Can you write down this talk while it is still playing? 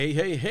Hey,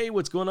 hey, hey,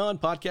 what's going on,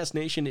 Podcast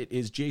Nation? It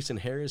is Jason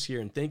Harris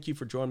here, and thank you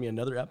for joining me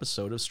another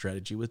episode of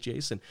Strategy with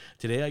Jason.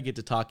 Today, I get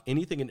to talk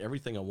anything and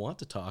everything I want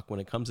to talk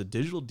when it comes to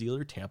Digital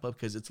Dealer Tampa,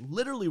 because it's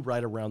literally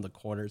right around the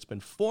corner. It's been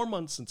 4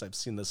 months since I've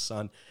seen the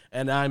sun,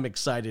 and I'm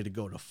excited to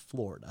go to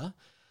Florida.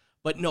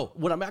 But no,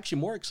 what I'm actually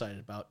more excited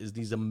about is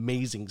these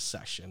amazing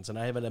sessions, and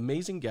I have an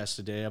amazing guest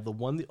today. I have the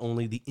one, the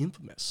only, the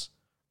infamous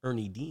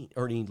Ernie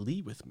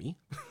Lee with me.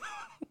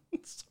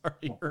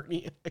 Sorry,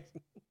 Ernie.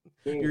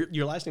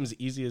 Your last name is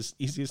the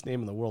easiest name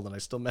in the world, and I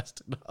still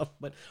messed it up.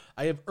 But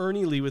I have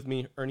Ernie Lee with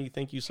me. Ernie,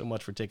 thank you so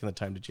much for taking the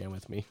time to jam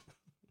with me.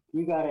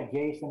 You got it,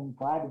 Jason.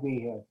 Glad to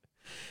be here.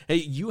 Hey,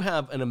 you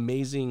have an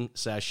amazing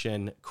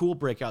session, cool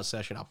breakout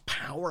session, a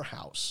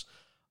powerhouse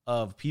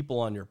of people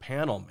on your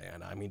panel,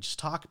 man. I mean, just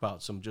talk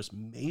about some just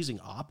amazing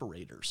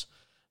operators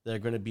that are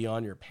going to be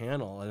on your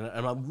panel.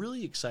 And I'm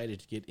really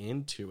excited to get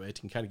into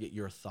it and kind of get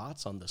your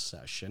thoughts on the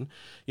session.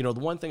 You know, the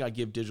one thing I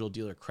give Digital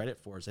Dealer credit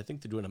for is I think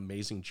they do an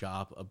amazing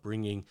job of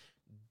bringing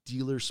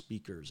dealer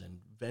speakers and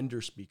vendor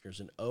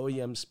speakers and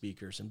OEM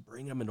speakers and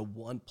bring them into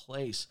one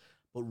place,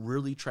 but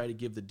really try to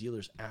give the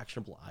dealers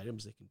actionable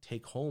items they can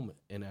take home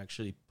and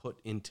actually put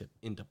into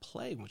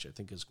play, which I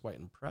think is quite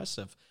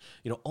impressive.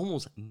 You know,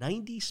 almost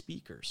 90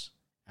 speakers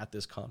at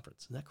this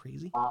conference. Isn't that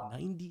crazy? Wow.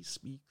 90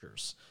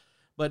 speakers.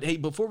 But hey,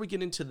 before we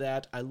get into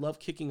that, I love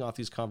kicking off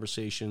these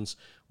conversations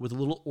with a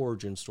little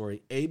origin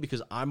story,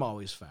 because I'm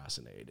always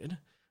fascinated.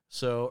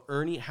 So,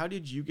 Ernie, how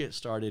did you get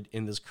started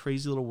in this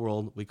crazy little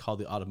world we call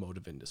the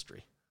automotive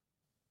industry?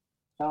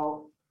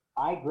 So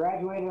I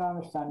graduated on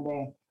a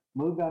Sunday,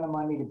 moved on a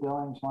Monday to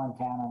Billings,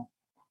 Montana.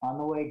 On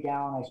the way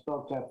down, I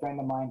spoke to a friend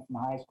of mine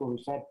from high school who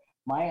said,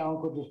 my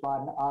uncle just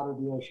bought an auto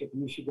dealership.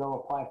 You should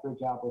go apply for a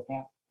job with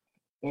him.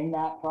 In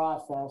that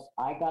process,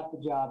 I got the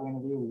job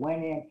interview,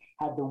 went in,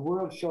 had the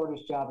world's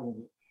shortest job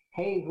interview.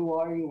 Hey, who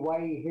are you? Why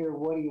are you here?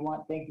 What do you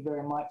want? Thank you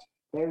very much.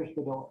 There's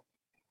the door.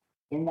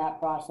 In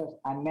that process,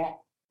 I met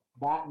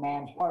that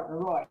man's partner,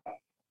 Roy.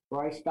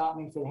 Roy stopped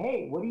me and said,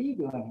 hey, what are you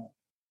doing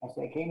here? I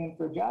said, I came in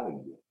for a job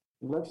interview.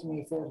 He looks at me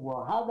and says,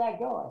 well, how'd that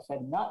go? I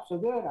said, not so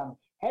good. I'm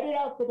headed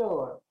out the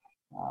door.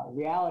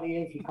 Reality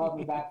is he called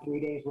me back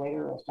 3 days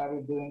later. I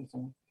started doing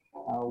some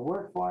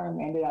work for him,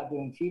 ended up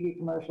doing TV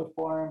commercials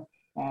for him.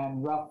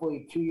 And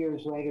roughly 2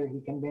 years later,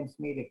 he convinced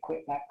me to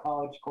quit that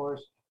college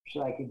course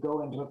so I could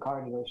go into a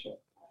car dealership.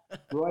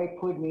 Roy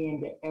put me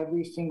into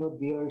every single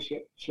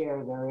dealership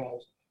chair there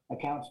is.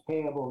 Accounts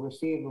payable,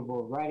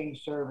 receivable, writing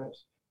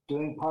service,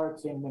 doing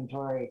parts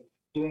inventory,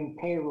 doing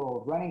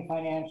payroll, running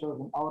financials,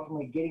 and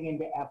ultimately getting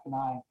into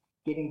F&I,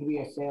 getting to be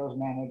a sales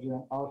manager,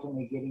 and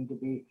ultimately getting to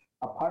be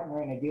a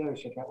partner in a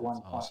dealership at one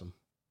point. Awesome.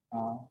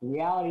 The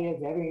reality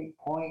is every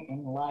point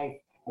in life,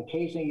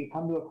 occasionally you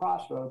come to a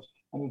crossroads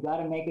and you've got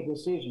to make a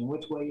decision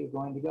which way you're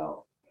going to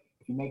go.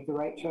 If you make the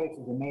right choice,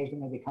 it's amazing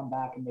that they come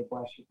back and they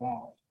bless your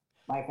family.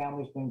 My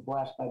family's been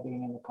blessed by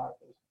being in the car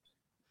business.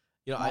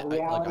 You know,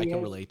 I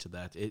can relate to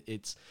that.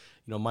 It's,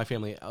 you know, my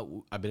family,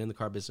 I've been in the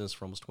car business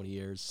for almost 20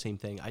 years. Same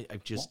thing.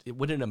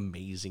 What an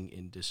amazing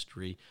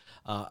industry.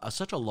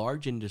 Such a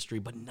large industry,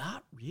 but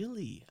not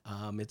really.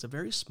 It's a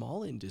very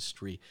small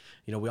industry.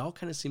 You know, we all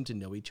kind of seem to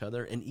know each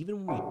other. And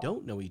even when we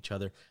don't know each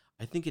other,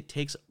 I think it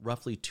takes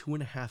roughly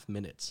 2.5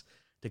 minutes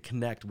to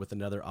connect with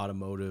another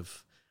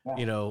automotive,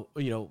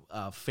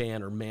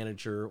 fan or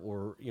manager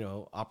or,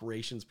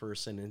 operations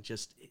person. And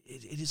just,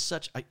 it is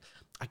such,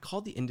 I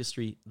call the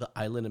industry the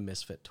island of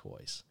misfit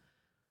toys,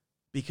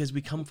 because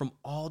we come from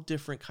all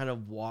different kind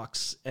of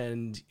walks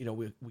and,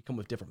 we come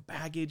with different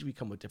baggage, we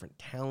come with different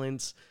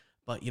talents,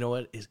 but you know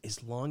what,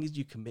 as long as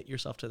you commit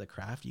yourself to the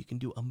craft, you can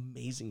do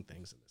amazing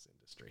things in this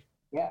industry.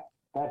 Yeah,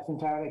 that's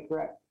entirely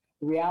correct.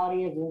 The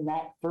reality is, in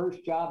that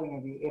first job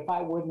interview, if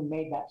I wouldn't have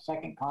made that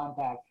second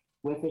contact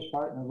with his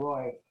partner,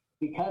 Roy,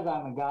 because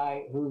I'm a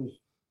guy who's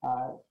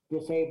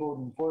disabled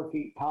and 4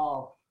 feet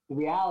tall, the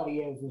reality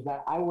is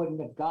that I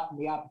wouldn't have gotten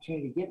the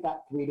opportunity to get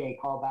that 3-day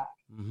call back.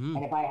 Mm-hmm.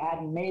 And if I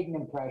hadn't made an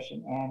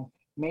impression and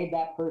made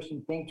that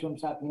person think to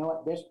himself, you know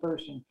what, this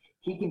person,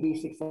 he can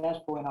be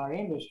successful in our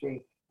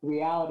industry, the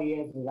reality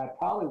is I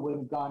probably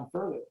wouldn't have gone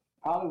further.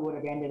 Probably would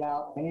have ended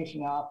up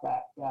finishing off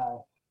that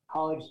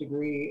college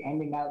degree,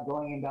 ending up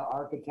going into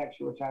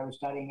architecture, which I was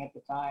studying at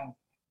the time,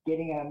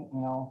 getting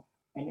an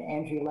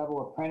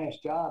entry-level apprentice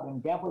job,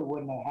 and definitely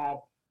wouldn't have had,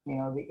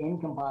 the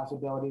income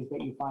possibilities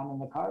that you find in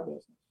the car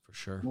business. For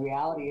sure. The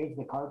reality is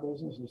the car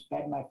business has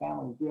fed my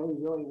family really,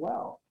 really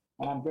well,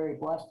 and I'm very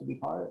blessed to be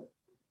part of it.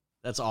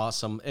 That's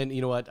awesome. And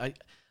you know what?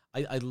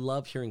 I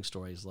love hearing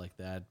stories like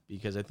that,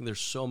 because I think there's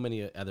so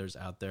many others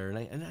out there.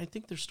 And I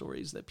think there's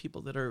stories that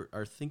people that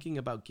are thinking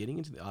about getting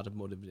into the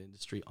automotive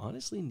industry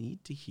honestly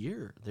need to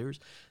hear.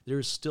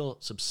 There's still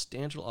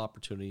substantial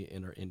opportunity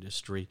in our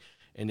industry.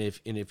 And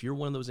if you're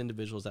one of those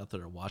individuals out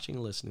there watching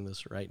and listening to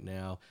this right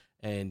now,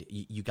 and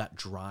you got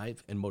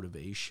drive and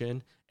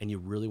motivation, and you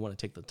really want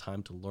to take the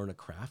time to learn a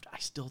craft, I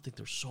still think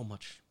there's so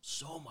much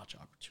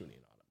opportunity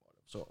in automotive.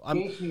 So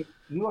Jason,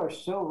 you are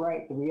so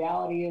right. The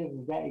reality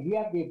is that if you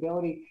have the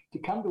ability to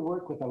come to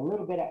work with a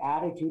little bit of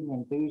attitude and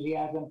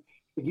enthusiasm,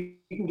 if you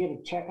can get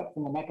a checkup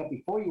from the neck up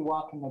before you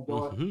walk in the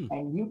door, Mm-hmm.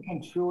 and you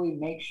can truly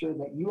make sure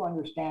that you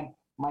understand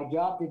my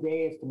job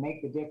today is to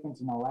make the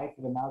difference in the life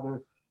of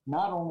another.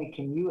 Not only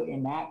can you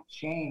enact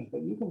change,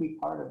 but you can be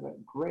part of a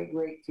great,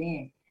 great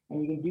team,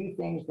 and you can do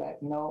things that,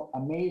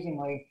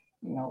 amazingly,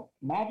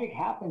 magic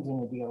happens in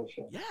a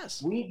dealership.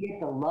 Yes. We get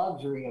the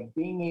luxury of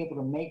being able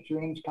to make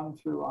dreams come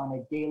true on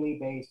a daily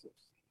basis,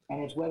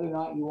 and it's whether or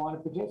not you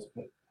want to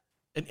participate.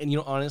 And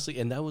honestly,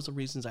 and that was the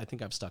reasons I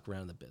think I've stuck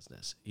around the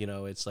business.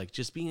 It's like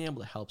just being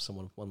able to help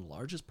someone with one of the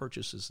largest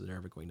purchases that they're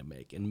ever going to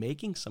make, and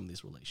making some of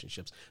these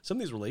relationships. Some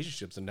of these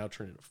relationships have now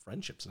turned into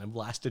friendships and have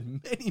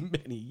lasted many,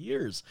 many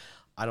years.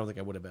 I don't think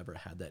I would have ever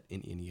had that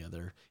in any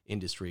other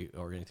industry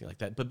or anything like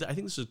that. But I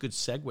think this is a good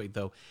segue,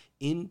 though,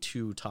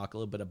 into talk a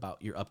little bit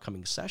about your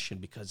upcoming session,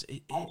 because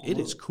it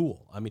is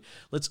cool. I mean,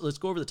 let's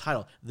go over the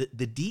title,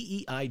 the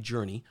DEI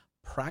Journey: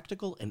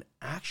 Practical and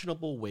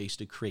Actionable Ways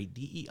to Create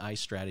DEI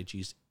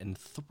Strategies and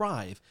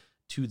Thrive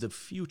to the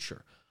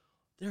Future.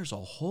 There's a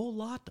whole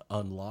lot to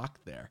unlock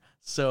there.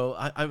 So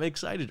I'm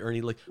excited, Ernie.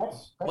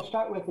 Let's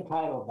start with the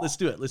title. Let's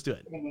do it.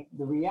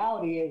 The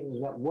reality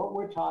is that what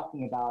we're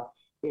talking about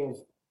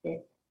is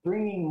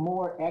bringing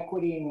more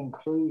equity and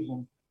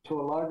inclusion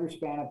to a larger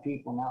span of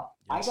people. Now,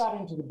 yes. I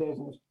got into the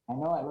business. I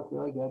know I look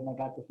really good, and I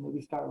got this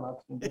movie star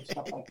looks and good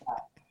stuff like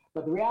that.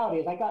 But the reality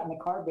is I got in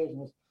the car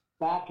business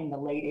back in the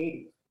late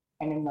 80s.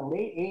 And in the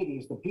late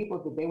 80s, the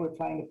people that they were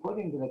trying to put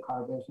into the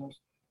car business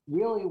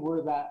really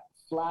were that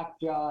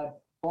slack-jawed,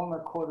 former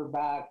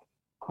quarterback,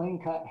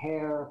 clean-cut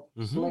hair,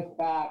 slick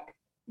back,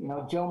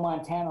 Joe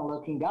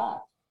Montana-looking guys.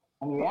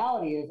 And the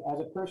reality is,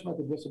 as a person with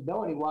a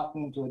disability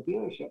walking into a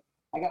dealership,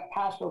 I got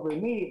passed over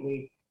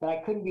immediately that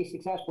I couldn't be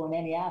successful in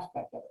any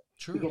aspect of it.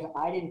 Sure. Because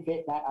I didn't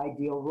fit that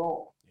ideal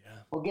role. Yeah.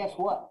 Well, guess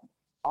what?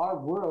 Our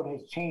world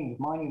has changed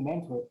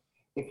monumentally.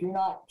 If you're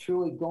not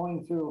truly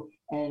going through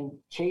and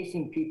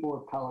chasing people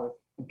of color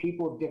and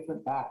people of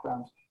different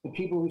backgrounds and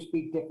people who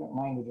speak different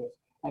languages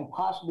and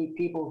possibly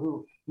people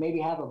who maybe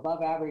have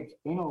above average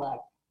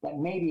intellect that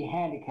may be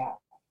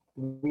handicapped,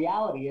 the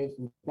reality is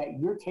that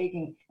you're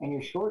taking and you're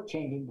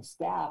shortchanging the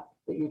staff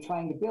that you're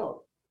trying to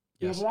build.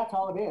 Yes. Because that's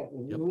all it is.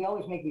 Yep. We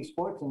always make these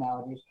sports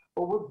analogies,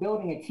 but we're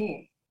building a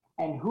team.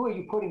 And who are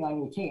you putting on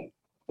your team?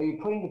 Are you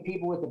putting the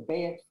people with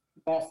the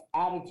best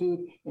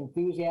attitude,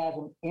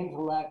 enthusiasm,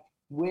 intellect,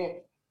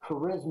 wit,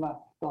 charisma,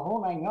 the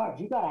whole 9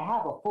 yards? You got to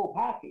have a full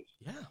package.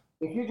 Yeah.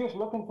 If you're just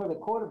looking for the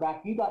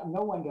quarterback, you got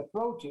no one to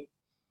throw to.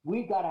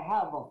 We've got to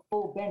have a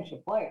full bench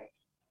of players.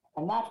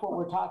 And that's what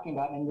we're talking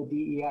about in the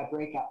DEI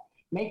breakout,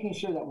 making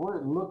sure that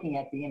we're looking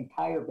at the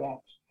entire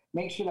bench,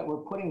 make sure that we're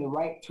putting the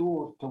right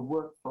tools to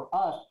work for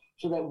us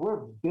so that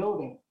we're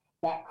building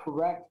that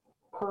correct,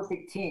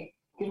 perfect team.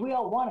 Because we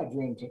all want a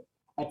dream team,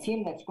 a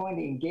team that's going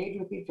to engage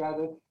with each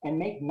other and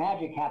make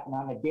magic happen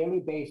on a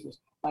daily basis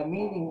by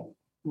meeting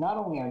not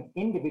only our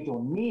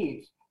individual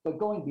needs, but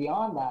going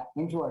beyond that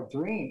into our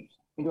dreams,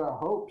 into our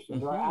hopes,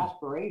 into our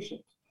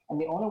aspirations.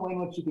 And the only way in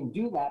which you can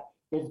do that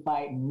is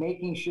by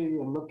making sure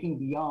you're looking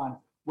beyond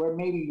where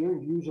maybe you're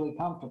usually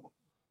comfortable.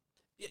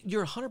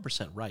 You're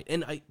 100% right.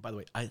 And by the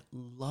way, I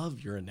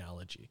love your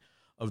analogy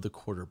of the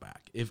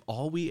quarterback. If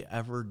all we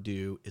ever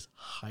do is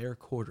hire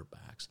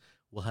quarterbacks,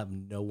 we'll have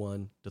no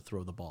one to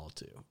throw the ball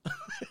to.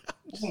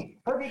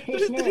 Perfect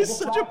case scenario. It is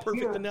such a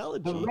perfect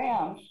analogy. The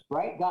Rams,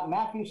 right, got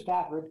Matthew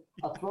Stafford,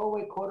 a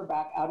throwaway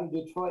quarterback out of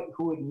Detroit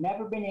who had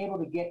never been able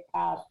to get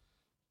past,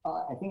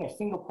 I think, a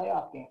single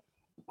playoff game.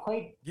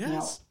 Played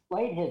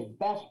his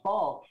best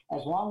ball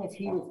as long as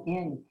he was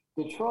in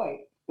Detroit,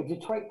 but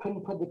Detroit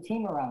couldn't put the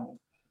team around him.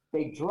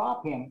 They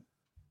drop him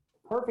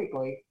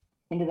perfectly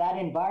into that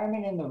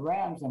environment in the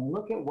Rams, and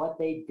look at what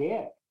they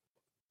did.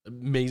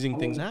 Amazing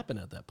things happen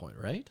at that point,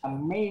 right?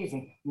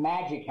 Amazing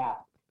magic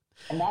happened.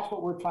 And that's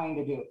what we're trying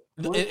to do.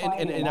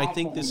 And I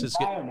think this is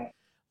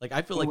like,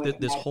 I feel like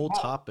this whole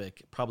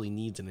topic probably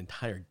needs an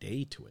entire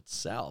day to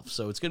itself.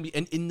 So it's going to be,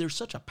 and there's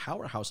such a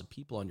powerhouse of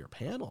people on your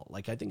panel.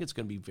 Like, I think it's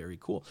going to be very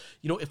cool.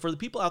 If for the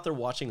people out there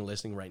watching and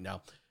listening right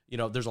now,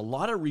 there's a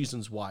lot of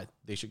reasons why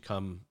they should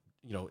come,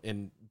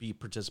 and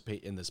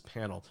participate in this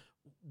panel.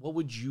 What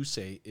would you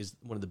say is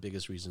one of the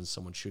biggest reasons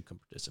someone should come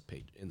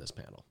participate in this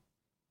panel?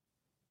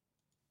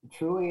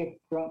 Truly,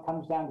 it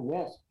comes down to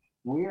this.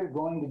 We're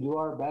going to do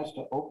our best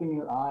to open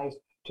your eyes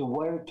to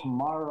where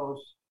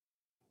tomorrow's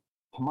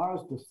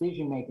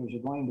decision makers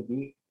are going to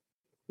be.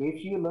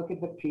 If you look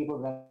at the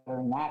people that are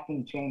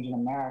enacting change in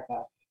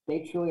America,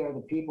 they truly are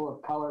the people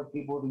of color,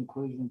 people of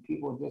inclusion,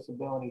 people with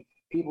disability,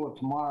 people of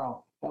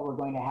tomorrow that we're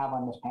going to have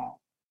on this panel.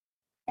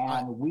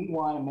 And we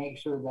want to make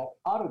sure that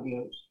auto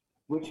dealers,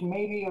 which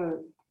maybe are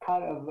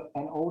cut of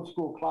an old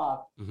school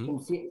cloth, can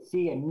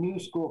see a new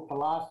school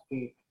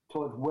philosophy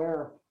towards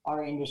where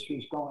our industry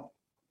is going.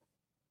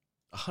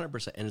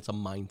 100%. And it's a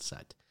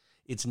mindset.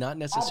 It's not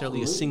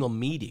necessarily a single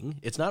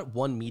meeting. It's not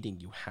one meeting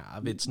you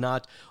have. It's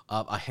not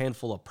a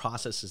handful of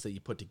processes that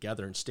you put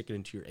together and stick it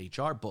into your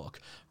HR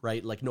book,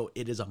 right? Like, no,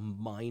 it is a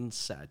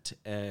mindset.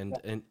 And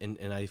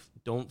I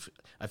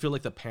feel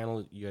like the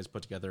panel you guys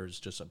put together is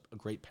just a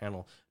great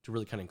panel to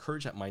really kind of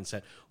encourage that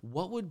mindset.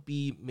 What would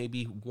be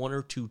maybe one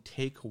or two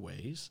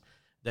takeaways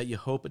that you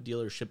hope a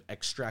dealership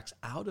extracts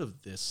out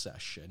of this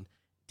session,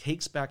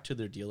 takes back to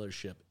their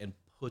dealership, and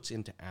puts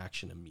into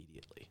action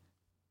immediately?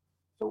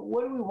 So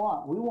what do we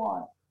want? We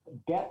want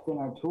depth in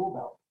our tool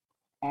belt.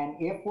 And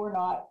if we're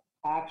not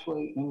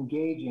actually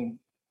engaging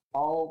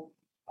all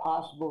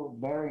possible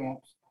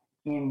variants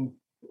in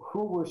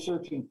who we're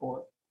searching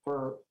for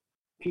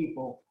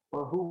people,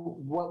 or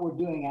what we're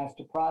doing as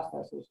to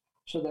processes,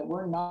 so that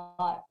we're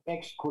not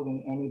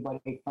excluding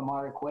anybody from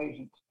our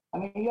equations. I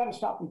mean, you got to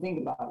stop and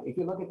think about it. If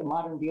you look at the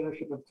modern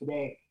dealership of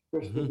today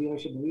versus the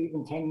dealership of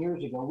even 10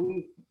 years ago,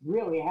 we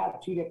really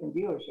have two different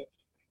dealerships.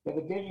 We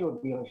have a digital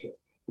dealership.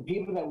 The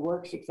people that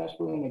work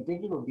successfully in a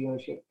digital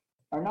dealership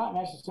are not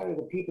necessarily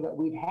the people that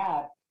we've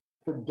had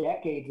for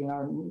decades in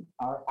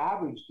our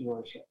average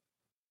dealership.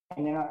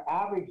 And in our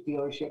average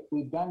dealership,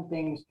 we've done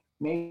things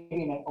maybe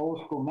in an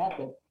old school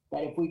method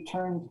that if we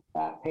turned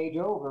that page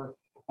over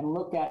and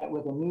looked at it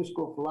with a new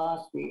school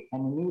philosophy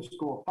and a new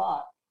school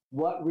thought,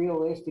 what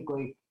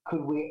realistically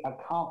could we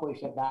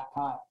accomplish at that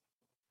time?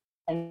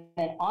 And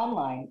then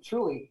online,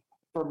 truly,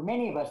 for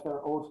many of us that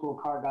are old school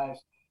car guys,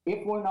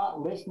 if we're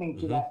not listening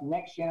to that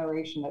next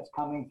generation that's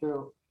coming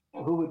through,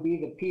 who would be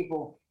the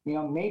people,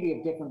 maybe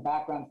of different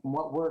backgrounds from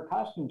what we're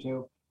accustomed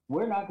to,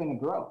 we're not going to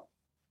grow.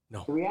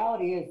 No. The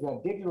reality is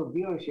that digital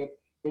dealership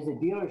is a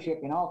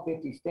dealership in all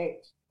 50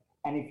 states.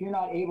 And if you're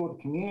not able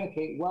to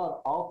communicate well to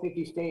all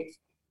 50 states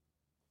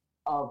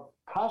of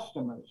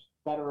customers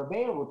that are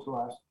available to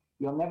us,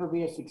 you'll never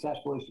be as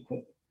successful as you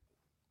could be.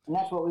 And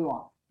that's what we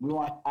want. We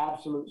want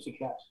absolute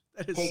success.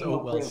 That is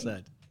so well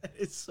said.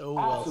 It's so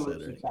well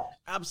said.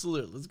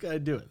 Absolutely. Let's go ahead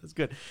and do it. That's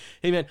good.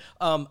 Hey, man,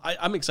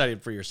 I'm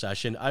excited for your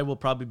session. I will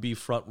probably be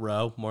front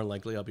row. More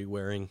likely, I'll be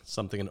wearing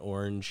something in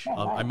orange. Yeah,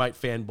 nice. I might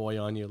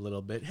fanboy on you a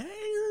little bit. Hey,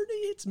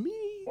 Ernie, it's me.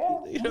 Yeah,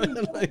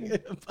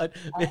 but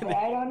man,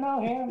 I don't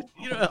know him.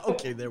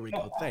 Okay, there we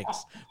go.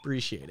 Thanks.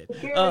 Appreciate it.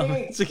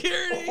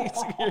 Security.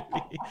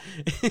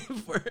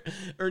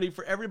 Ernie,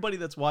 for everybody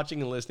that's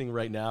watching and listening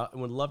right now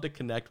and would love to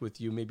connect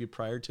with you maybe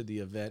prior to the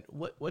event,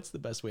 what's the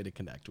best way to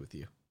connect with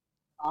you?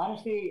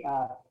 Honestly,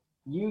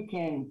 you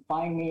can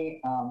find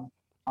me on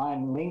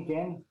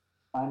LinkedIn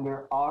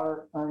under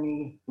R.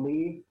 Ernie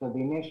Lee. So the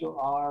initial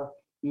R,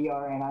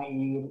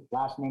 E-R-N-I-E,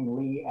 last name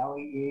Lee,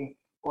 L-E-E.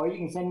 Or you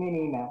can send me an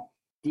email,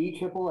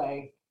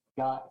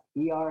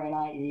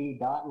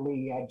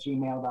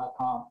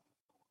 dAAA.ERNIE.lee@gmail.com.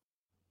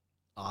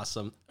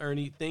 Awesome.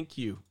 Ernie, thank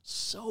you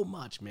so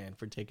much, man,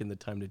 for taking the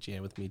time to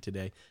jam with me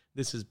today.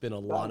 This has been a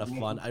lot of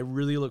fun. I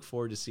really look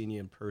forward to seeing you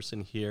in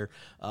person here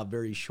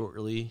very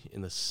shortly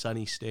in the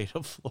sunny state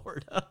of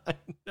Florida. I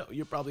know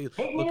you're probably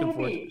looking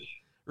forward to it.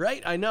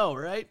 Right? I know,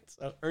 right?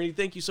 So, Ernie,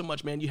 thank you so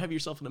much, man. You have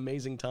yourself an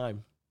amazing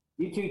time.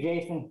 You too,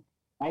 Jason.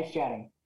 Nice chatting.